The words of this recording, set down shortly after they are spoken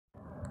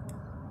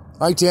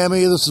Hi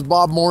Tammy, this is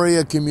Bob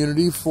Moria,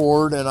 Community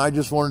Ford, and I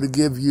just wanted to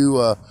give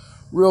you a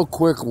real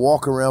quick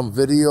walk around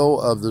video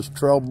of this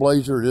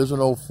Trailblazer. It is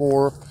an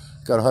 04,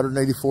 got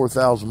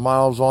 184,000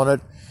 miles on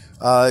it.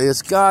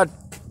 It's got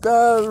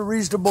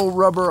reasonable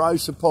rubber, I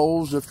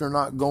suppose, if they're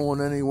not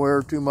going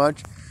anywhere too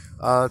much.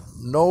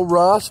 No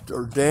rust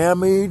or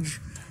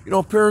damage. You know,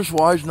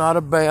 appearance-wise, not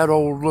a bad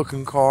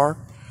old-looking car.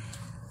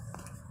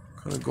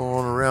 Kind of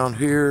going around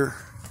here,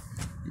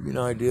 give you an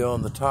idea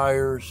on the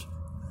tires.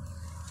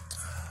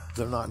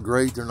 They're not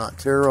great, they're not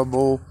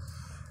terrible.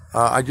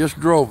 I just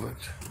drove it.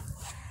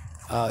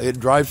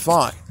 It drives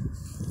fine.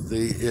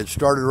 It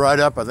started right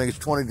up, I think it's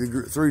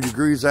 23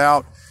 degrees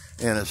out,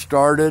 and it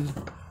started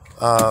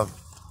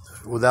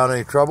without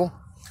any trouble.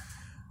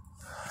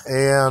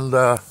 And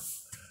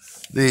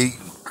the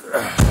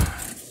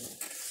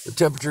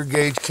temperature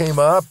gauge came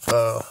up,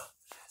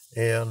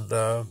 and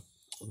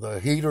the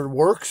heater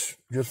works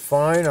just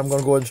fine. I'm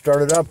going to go ahead and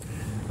start it up.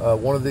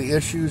 One of the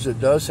issues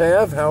it does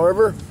have,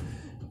 however,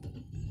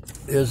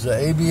 is the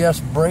ABS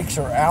brakes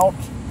are out,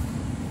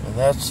 and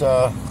that's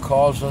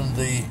causing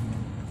the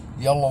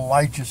yellow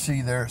light you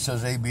see there. It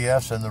says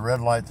ABS, and the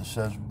red light that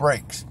says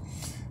brakes.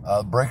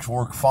 Brakes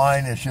work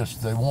fine. It's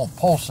just they won't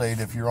pulsate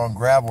if you're on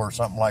gravel or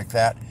something like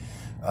that.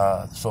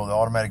 So the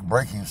automatic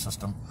braking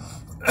system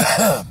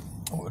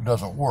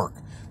doesn't work.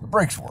 The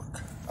brakes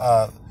work.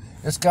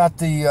 It's got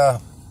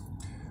the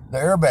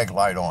airbag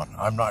light on.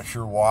 I'm not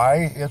sure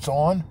why it's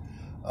on.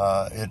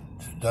 It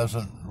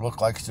doesn't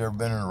look like it's ever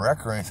been in a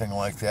wreck or anything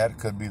like that. It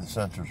could be the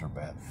sensors are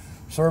bad.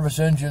 Service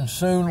engine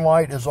soon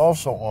light is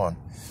also on.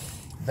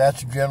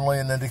 That's generally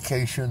an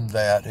indication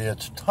that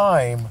it's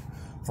time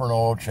for an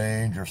oil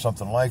change or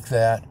something like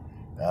that.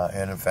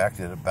 And in fact,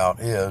 it about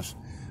is.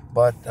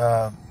 But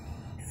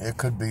it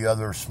could be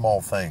other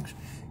small things.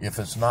 If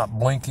it's not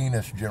blinking,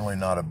 it's generally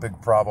not a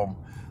big problem.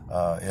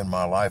 In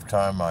my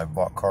lifetime, I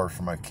bought cars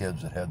for my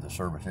kids that had the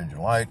service engine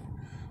light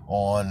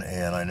on,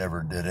 and I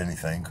never did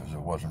anything because it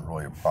wasn't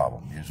really a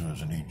problem. Usually it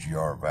was an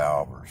EGR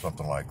valve or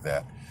something like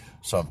that,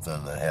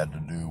 something that had to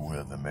do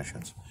with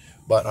emissions.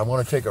 But I'm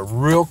going to take a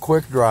real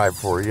quick drive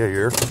for you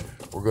here.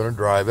 We're going to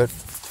drive it.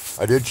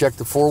 I did check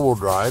the four-wheel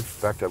drive. In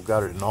fact, I've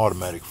got it in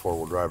automatic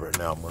four-wheel drive right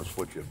now. I'm going to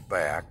switch it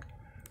back,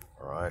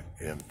 all right,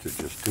 into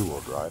just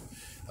two-wheel drive.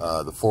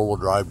 The four-wheel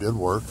drive did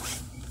work,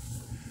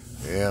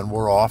 and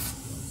we're off.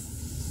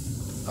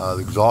 The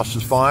exhaust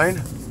is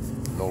fine,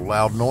 no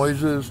loud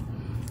noises.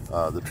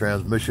 The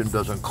transmission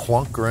doesn't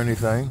clunk or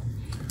anything.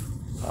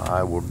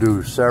 I will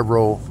do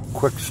several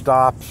quick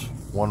stops,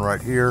 one right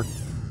here,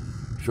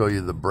 show you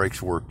the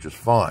brakes work just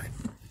fine.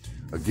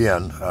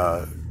 Again,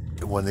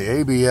 when the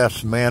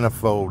ABS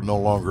manifold no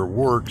longer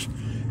works,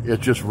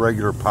 it's just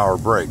regular power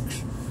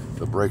brakes.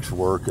 The brakes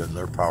work and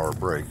they're power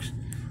brakes.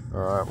 All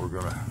right, we're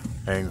gonna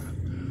hang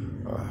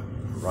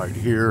right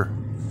here.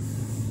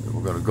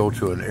 We're gonna go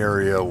to an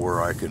area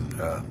where I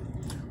can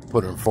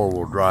put in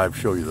four-wheel drive,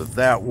 show you that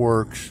that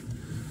works.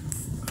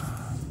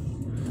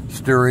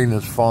 Steering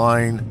is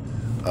fine.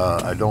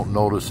 I don't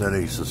notice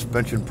any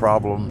suspension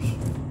problems.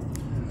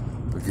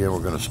 Again, we're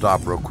going to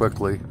stop real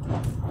quickly.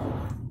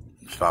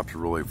 Stops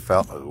really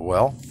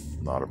well,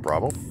 not a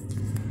problem.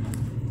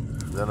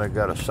 Then I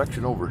got a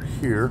section over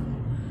here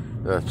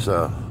that's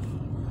a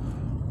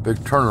big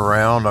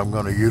turnaround I'm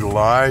going to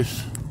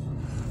utilize.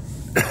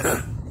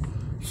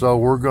 So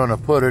we're going to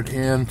put it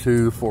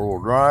into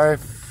four-wheel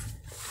drive.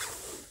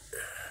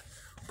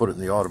 Put it in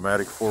the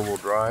automatic four-wheel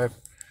drive.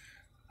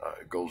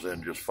 It goes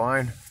in just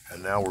fine,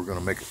 and now we're going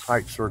to make a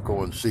tight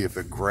circle and see if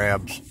it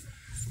grabs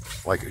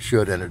like it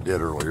should, and it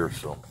did earlier.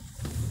 So,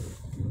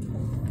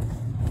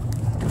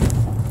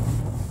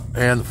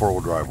 and the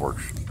four-wheel drive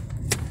works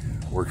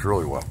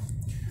really well.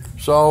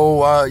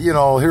 So you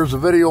know, here's a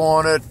video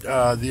on it.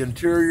 The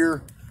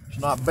interior is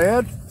not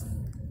bad,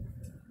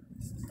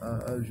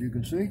 as you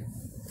can see.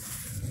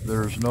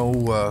 There's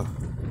no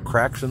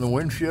cracks in the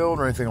windshield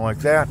or anything like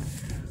that.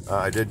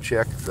 I did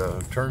check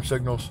the turn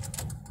signals,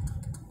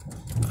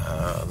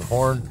 the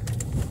horn,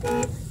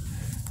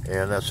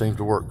 and that seems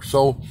to work.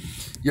 So,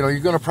 you know, you're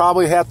going to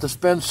probably have to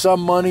spend some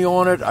money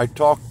on it. I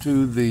talked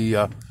to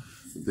the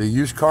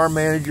used car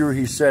manager.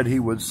 He said he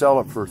would sell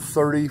it for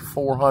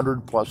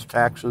 $3,400 plus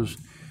taxes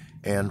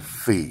and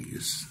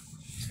fees.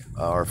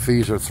 Our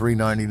fees are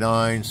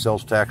 $399.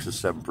 Sales tax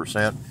is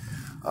 7%.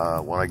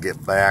 When I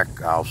get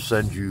back, I'll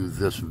send you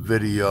this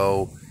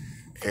video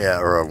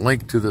or a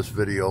link to this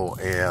video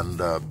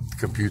and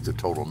compute the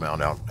total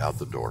amount out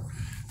the door.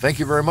 Thank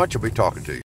you very much. I'll be talking to you.